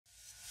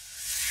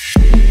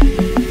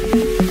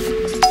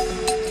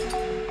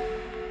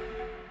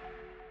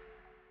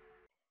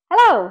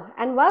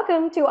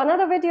welcome to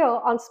another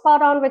video on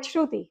Spot On with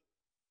Shruti.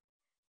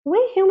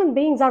 We human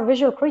beings are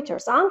visual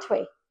creatures, aren't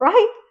we?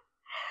 Right?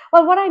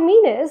 Well, what I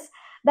mean is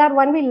that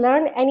when we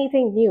learn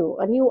anything new,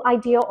 a new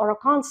idea or a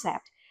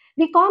concept,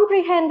 we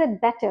comprehend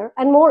it better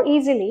and more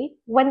easily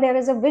when there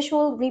is a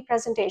visual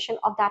representation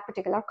of that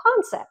particular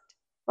concept,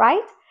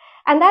 right?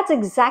 And that's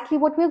exactly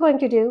what we're going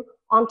to do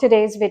on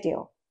today's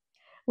video.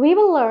 We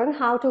will learn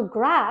how to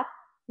graph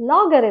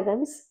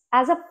logarithms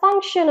as a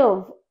function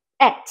of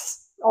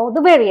x, or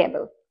the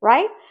variable,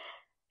 right?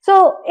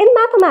 So in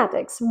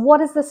mathematics, what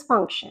is this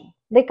function?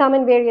 They come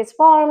in various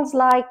forms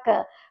like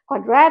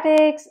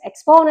quadratics,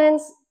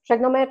 exponents,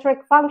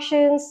 trigonometric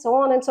functions, so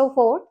on and so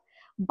forth.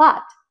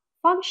 But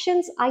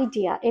functions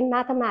idea in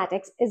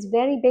mathematics is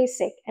very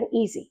basic and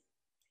easy.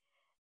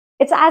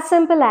 It's as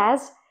simple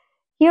as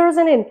here is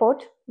an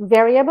input,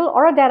 variable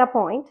or a data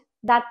point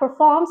that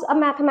performs a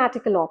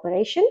mathematical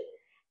operation,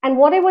 and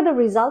whatever the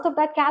result of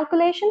that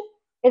calculation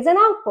is an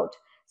output.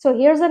 So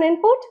here's an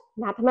input,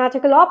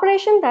 mathematical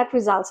operation that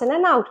results in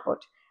an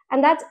output.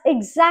 And that's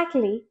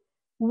exactly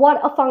what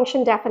a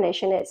function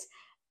definition is.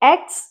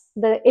 X,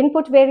 the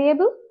input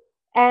variable,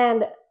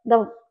 and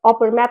the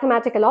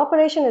mathematical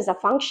operation is a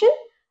function.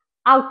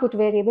 Output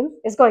variable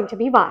is going to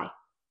be y.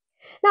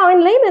 Now,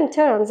 in layman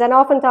terms, and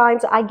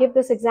oftentimes I give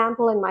this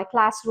example in my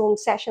classroom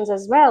sessions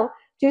as well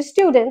to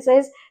students,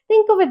 is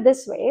think of it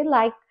this way,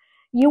 like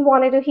you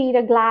wanted to heat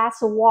a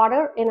glass of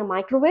water in a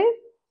microwave.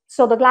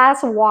 So the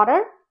glass of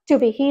water to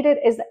be heated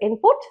is the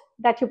input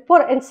that you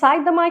put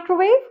inside the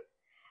microwave,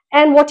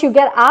 and what you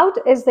get out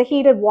is the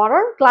heated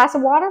water, glass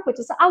of water, which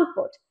is the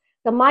output.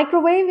 The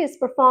microwave is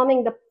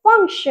performing the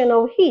function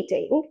of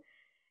heating,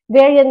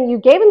 wherein you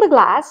gave in the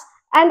glass,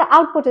 and the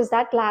output is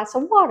that glass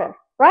of water,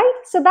 right?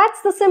 So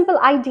that's the simple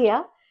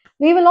idea.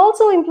 We will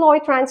also employ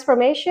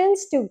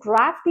transformations to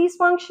graph these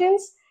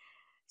functions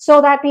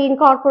so that we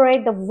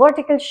incorporate the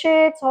vertical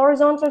shapes,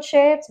 horizontal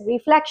shapes,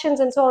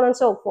 reflections, and so on and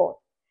so forth.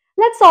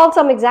 Let's solve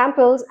some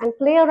examples and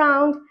play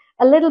around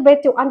a little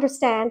bit to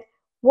understand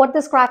what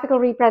this graphical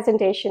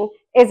representation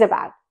is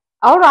about.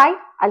 All right,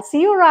 I'll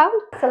see you around.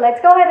 So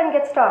let's go ahead and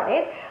get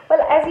started. Well,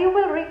 as you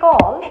will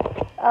recall,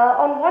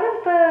 on one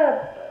of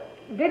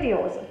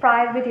the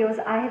prior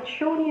videos, I had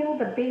shown you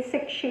the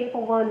basic shape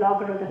of a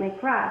logarithmic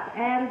graph,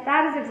 and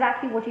that is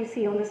exactly what you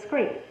see on the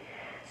screen.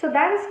 So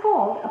that is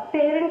called a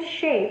parent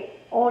shape,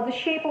 or the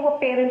shape of a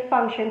parent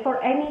function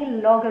for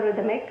any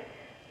logarithmic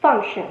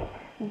function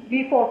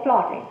before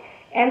plotting.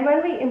 And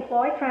when we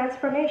employ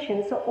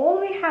transformations, so all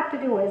we have to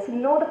do is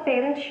know the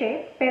parent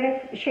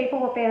shape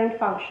of a parent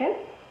function,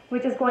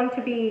 which is going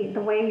to be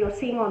the way you're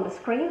seeing on the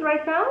screen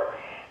right now.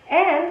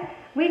 And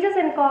we just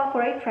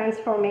incorporate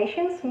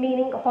transformations,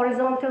 meaning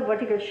horizontal,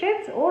 vertical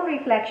shifts or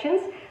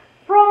reflections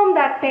from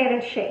that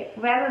parent shape,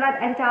 whether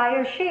that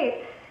entire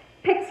shape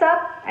picks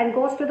up and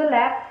goes to the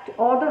left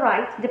or the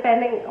right,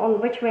 depending on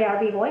which way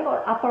are we going,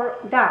 or up or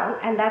down,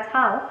 and that's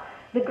how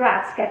the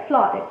graphs get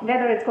plotted.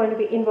 Whether it's going to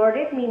be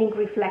inverted, meaning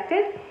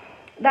reflected,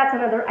 that's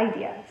another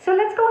idea. So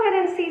let's go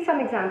ahead and see some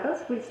examples.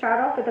 We'll start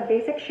off with a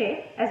basic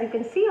shape. As you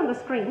can see on the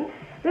screen,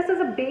 this is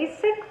a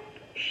basic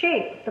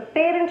shape, the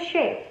parent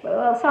shape,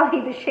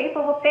 the shape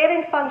of a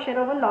parent function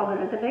of a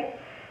logarithmic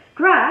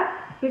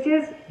graph, which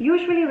is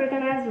usually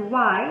written as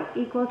y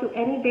equal to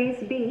any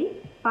base b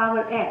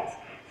power x.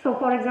 So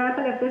for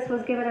example, if this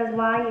was given as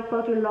y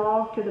equal to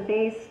log to the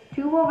base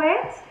 2 of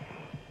x,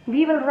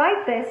 we will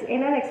write this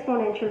in an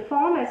exponential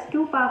form as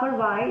 2 power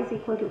y is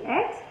equal to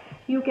x.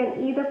 You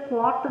can either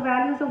plot the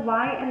values of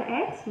y and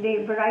x,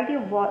 the variety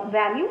of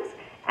values,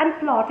 and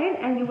plot it,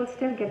 and you will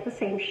still get the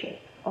same shape,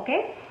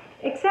 okay?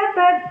 Except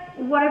that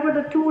whatever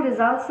the two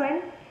results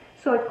in,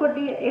 so it could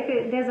be,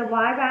 if there's a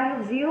y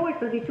value of 0, it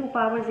will be 2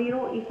 power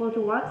 0 equal to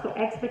 1, so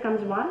x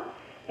becomes 1.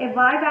 If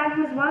y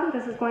value is 1,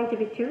 this is going to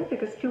be 2,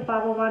 because 2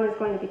 power 1 is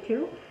going to be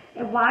 2.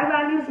 If y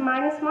value is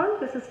minus 1,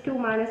 this is 2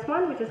 minus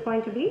 1, which is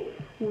going to be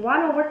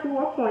 1 over 2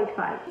 or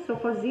 0.5. So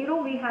for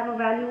 0, we have a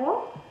value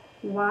of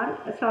 1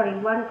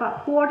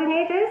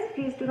 coordinate is,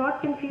 please do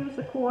not confuse,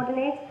 the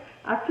coordinates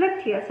are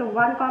flipped here. So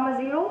 1 comma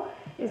 0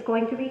 is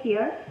going to be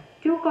here,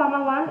 2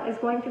 comma 1 is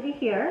going to be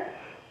here.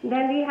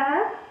 Then we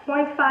have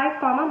 0.5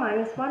 comma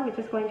minus 1, which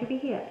is going to be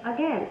here.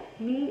 Again,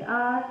 we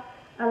are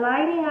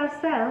aligning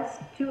ourselves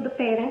to the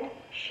parent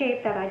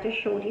shape that I just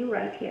showed you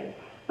right here.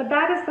 But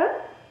that is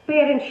the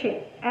parent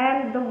shape,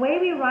 and the way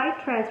we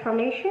write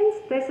transformations,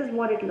 this is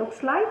what it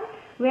looks like,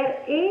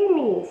 where a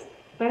means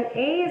when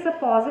a is a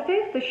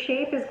positive, the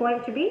shape is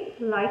going to be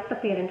like the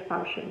parent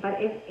function, but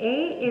if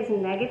a is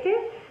negative,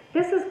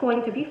 this is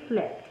going to be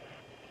flipped.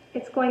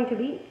 It's going to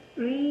be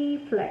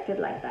reflected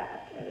like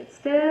that, and it's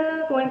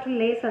still going to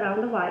lace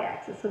around the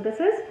y-axis. So this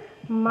is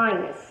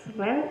minus,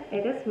 when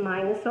it is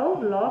minus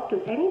of log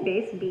to any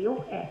base b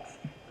of x.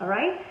 All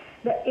right,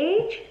 the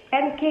h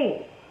and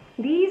k,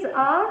 these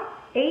are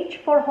h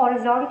for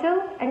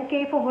horizontal and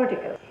k for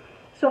vertical.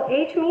 So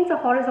h means a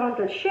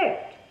horizontal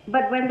shift,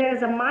 but when there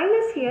is a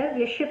minus here,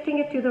 we are shifting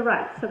it to the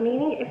right. So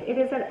meaning if it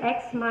is an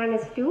x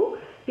minus 2,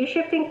 we are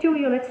shifting 2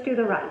 units to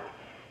the right.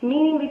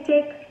 Meaning we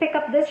pick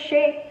up this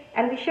shape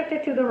and we shift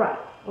it to the right.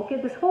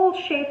 Okay, this whole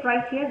shape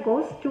right here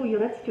goes 2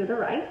 units to the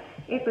right.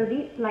 It will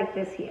be like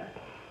this here.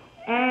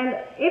 And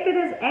if it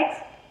is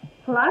x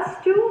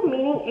plus 2,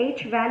 meaning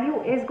h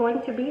value is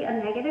going to be a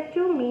negative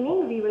 2,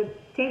 meaning we will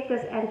take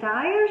this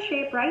entire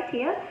shape right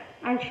here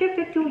and shift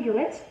it 2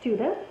 units to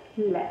the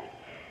left.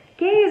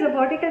 K is a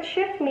vertical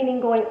shift,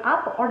 meaning going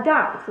up or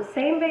down. So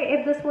same way,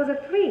 if this was a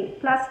 3,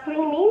 plus 3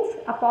 means,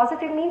 a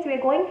positive means we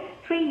are going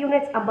 3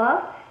 units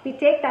above. We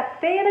take that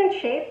parent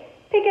shape,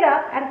 pick it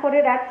up and put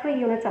it at 3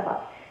 units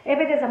above. If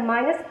it is a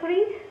minus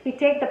 3, we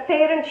take the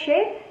parent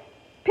shape,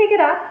 pick it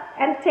up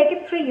and take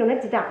it 3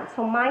 units down.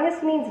 So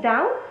minus means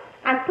down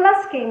and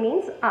plus k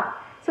means up.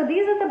 So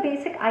these are the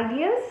basic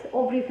ideas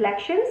of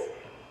reflections,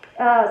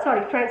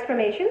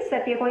 transformations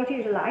that we are going to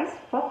utilize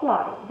for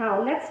plotting.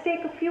 Now let's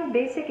take a few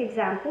basic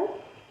examples.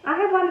 I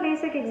have one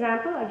basic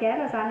example again,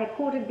 as I had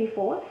quoted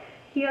before.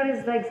 Here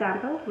is the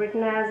example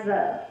written as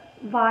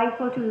y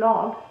equal to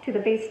log to the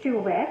base 2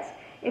 of x.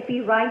 If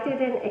we write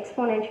it in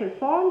exponential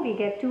form, we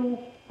get 2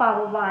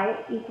 power y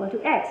equal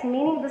to x,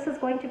 meaning this is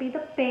going to be the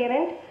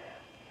parent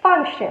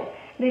function.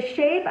 The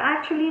shape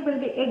actually will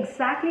be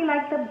exactly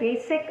like the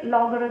basic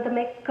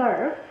logarithmic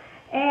curve,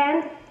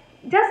 and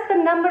just the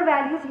number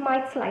values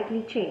might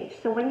slightly change.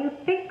 So when you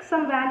pick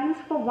some values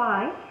for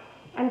y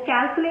and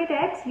calculate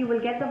x, you will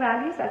get the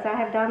values as I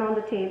have done on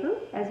the table,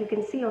 as you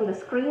can see on the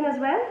screen as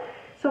well.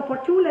 So for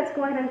 2, let's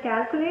go ahead and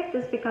calculate.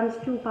 This becomes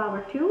 2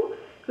 power 2,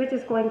 which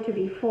is going to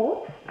be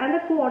 4, and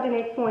the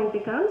coordinate point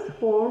becomes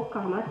 4,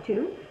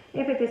 2.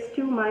 If it is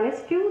 2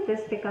 minus 2,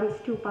 this becomes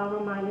 2 power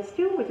minus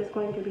 2, which is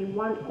going to be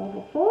 1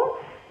 over 4,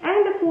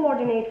 and the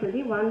coordinate will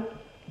be 1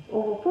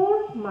 over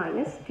 4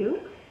 minus 2.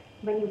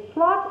 When you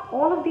plot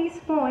all of these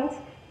points,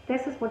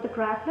 this is what the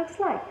graph looks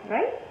like,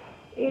 right?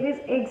 It is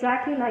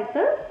exactly like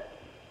the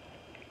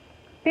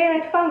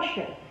parent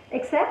function,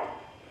 except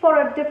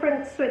for a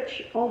different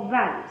switch of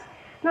values.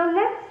 Now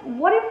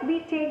what if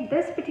we take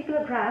this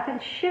particular graph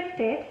and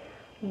shift it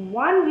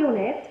 1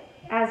 unit?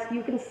 As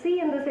you can see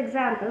in this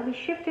example, we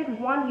shifted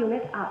 1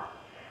 unit up.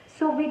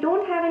 So we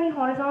don't have any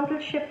horizontal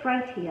shift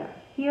right here.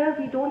 Here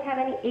we don't have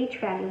any h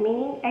value,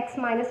 meaning x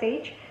minus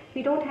h.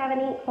 We don't have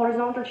any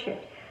horizontal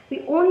shift.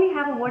 We only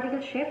have a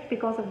vertical shift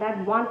because of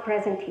that 1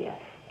 present here.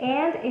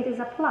 And it is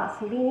a plus,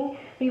 meaning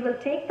we will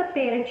take the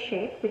parent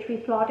shape, which we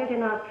plotted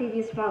in our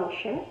previous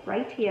function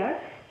right here.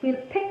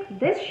 We'll pick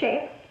this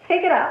shape,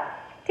 pick it up,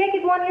 take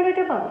it 1 unit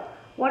above.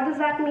 What does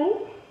that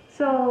mean?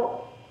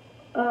 So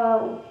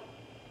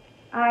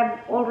I've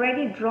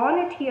already drawn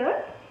it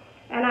here,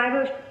 and I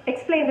will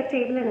explain the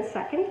table in a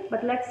second,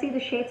 but let's see the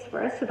shapes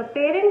first. So the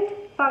parent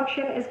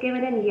function is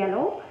given in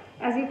yellow.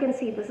 As you can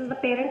see, this is the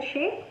parent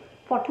shape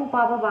for 2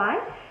 power y,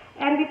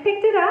 and we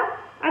picked it up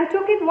and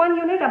took it 1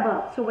 unit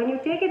above. So when you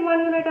take it 1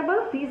 unit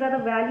above, these are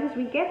the values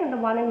we get, and the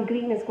one in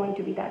green is going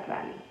to be that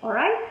value. All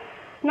right.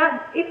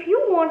 Now, if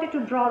you wanted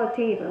to draw the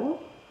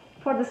table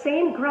for the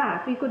same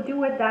graph, we could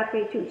do it that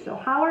way too. So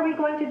how are we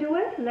going to do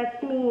it?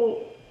 Let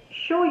me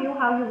show you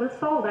how you will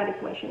solve that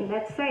equation.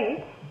 Let's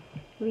say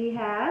we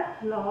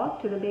have log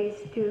to the base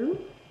 2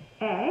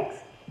 x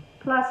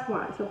plus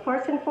 1. So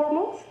first and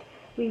foremost,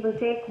 we will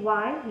take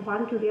y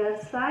 1 to the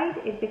other side.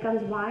 It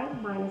becomes y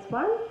minus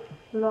 1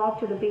 log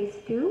to the base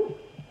 2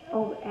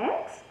 of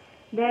x.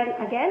 Then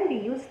again we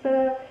use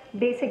the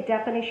basic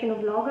definition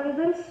of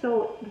logarithms.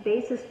 So the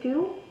base is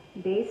 2,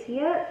 base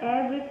here,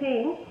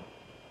 everything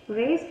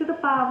raised to the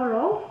power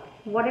of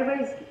whatever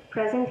is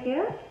present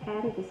here,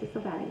 and this is the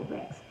value of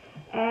x.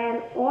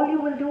 And all you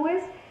will do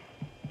is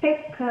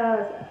pick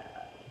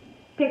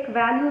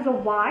values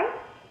of y,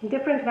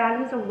 different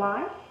values of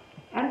y,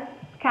 and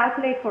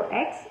calculate for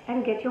x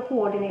and get your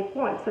coordinate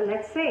point. So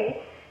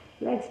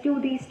let's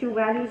do these 2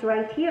 values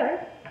right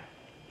here.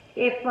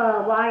 If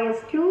y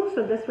is 2,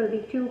 so this will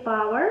be 2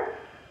 power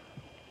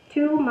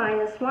 2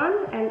 minus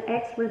 1, and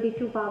x will be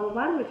 2 power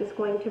 1, which is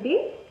going to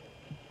be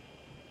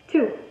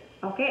 2.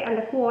 Okay, and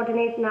the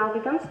coordinate now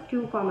becomes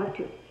 2,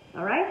 2.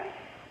 All right.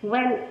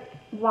 When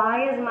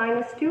y is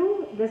minus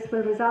 2, this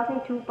will result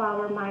in 2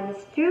 power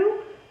minus 2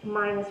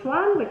 minus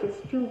 1, which is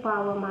 2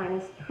 power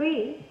minus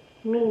 3,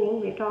 meaning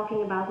we're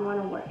talking about 1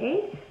 over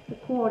 8. The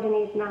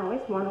coordinate now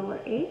is 1 over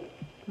 8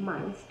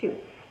 minus 2.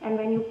 And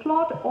when you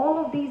plot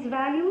all of these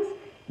values,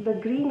 the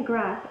green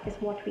graph is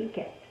what we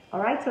get. All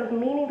right, so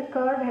meaning the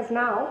curve has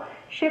now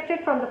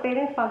shifted from the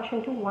parent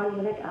function to 1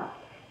 unit up,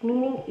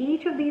 meaning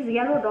each of these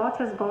yellow dots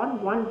has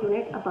gone 1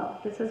 unit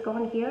above. This has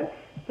gone here,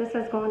 this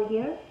has gone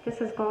here, this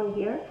has gone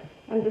here,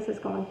 and this has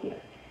gone here.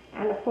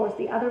 And of course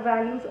the other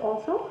values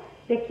also,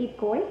 they keep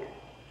going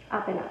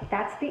up and up.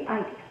 That's the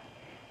idea.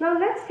 Now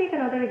let's take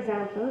another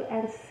example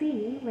and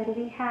see when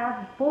we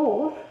have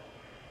both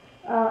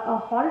a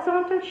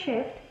horizontal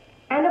shift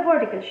and a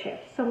vertical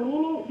shift. So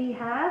meaning we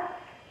have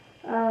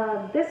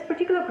this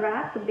particular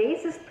graph, the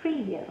base is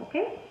 3 here,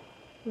 okay?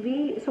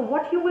 So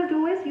what you will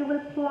do is you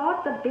will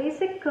plot the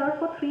basic curve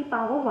for 3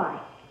 power y.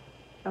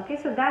 Okay,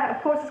 so that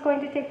of course is going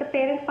to take the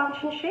parent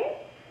function shape.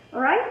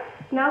 Alright,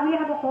 now we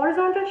have a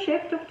horizontal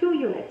shift of 2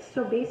 units.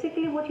 So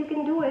basically what you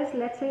can do is,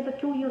 let's say the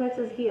 2 units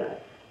is here.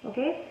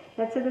 Okay,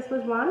 let's say this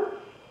was 1.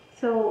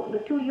 So the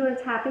 2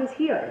 units happens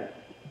here.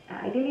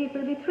 Ideally it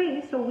will be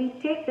 3. So we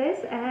take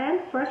this and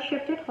first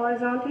shift it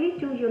horizontally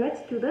 2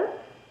 units to the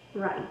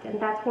right. And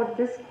that's what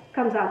this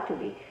comes out to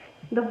be.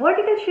 The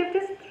vertical shift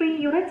is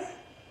 3 units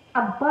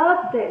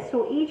above this.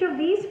 So each of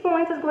these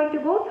points is going to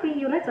go 3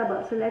 units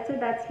above. So let's say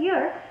that's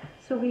here.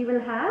 So we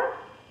will have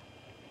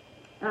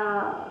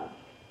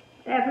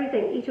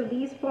everything. Each of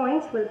these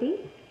points will be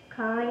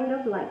kind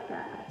of like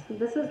that. So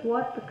this is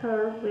what the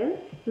curve will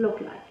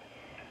look like.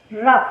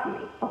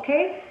 Roughly,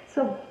 okay?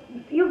 So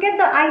you get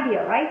the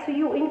idea, right? So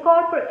you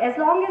incorporate, as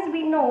long as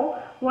we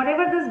know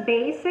whatever this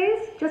base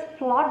is, just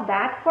plot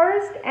that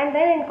first and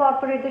then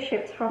incorporate the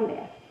shifts from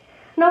there.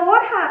 Now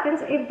what happens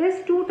if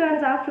this 2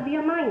 turns out to be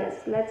a minus?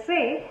 Let's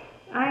say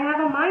I have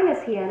a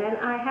minus here and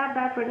I have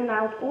that written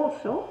out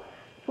also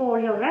for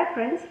your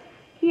reference.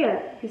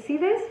 Here, you see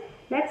this?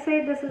 Let's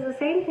say this is the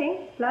same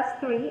thing, plus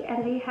 3,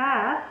 and we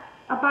have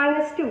a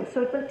minus 2.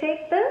 So it will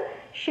take the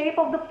shape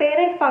of the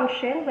parent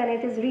function when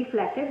it is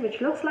reflected, which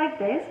looks like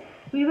this.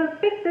 We will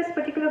pick this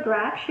particular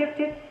graph, shift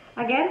it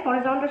again.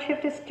 Horizontal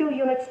shift is 2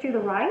 units to the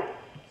right.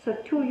 So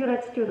 2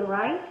 units to the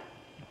right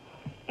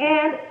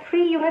and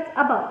 3 units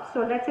above.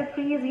 So let's say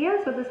 3 is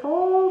here. So this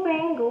whole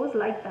thing goes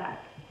like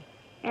that.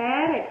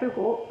 And it will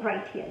go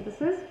right here.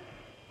 This is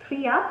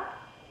 3 up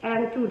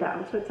and 2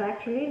 down. So it's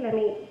actually, let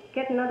me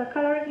get another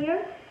color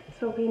here.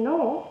 So we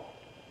know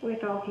we're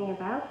talking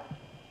about,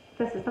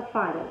 this is the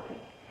final thing.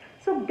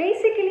 So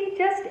basically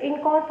just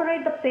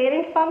incorporate the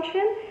parent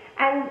function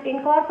and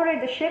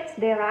incorporate the shifts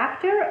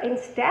thereafter in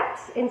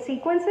steps, in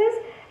sequences,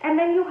 and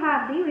then you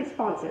have the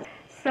responses.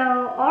 So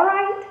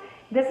alright,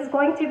 this is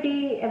going to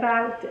be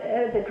about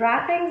the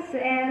graphings,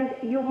 and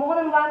you're more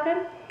than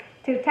welcome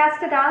to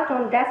test it out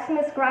on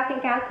Decimus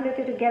Graphing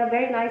Calculator to get a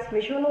very nice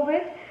visual of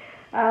it.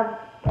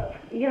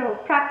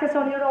 Practice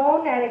on your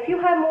own, and if you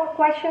have more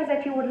questions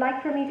that you would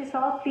like for me to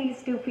solve,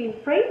 please do feel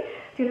free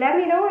to let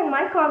me know, and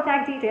my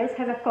contact details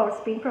has of course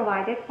been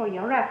provided for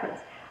your reference.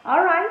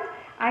 Alright,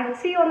 I will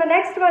see you on the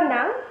next one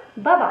now.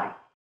 Bye bye.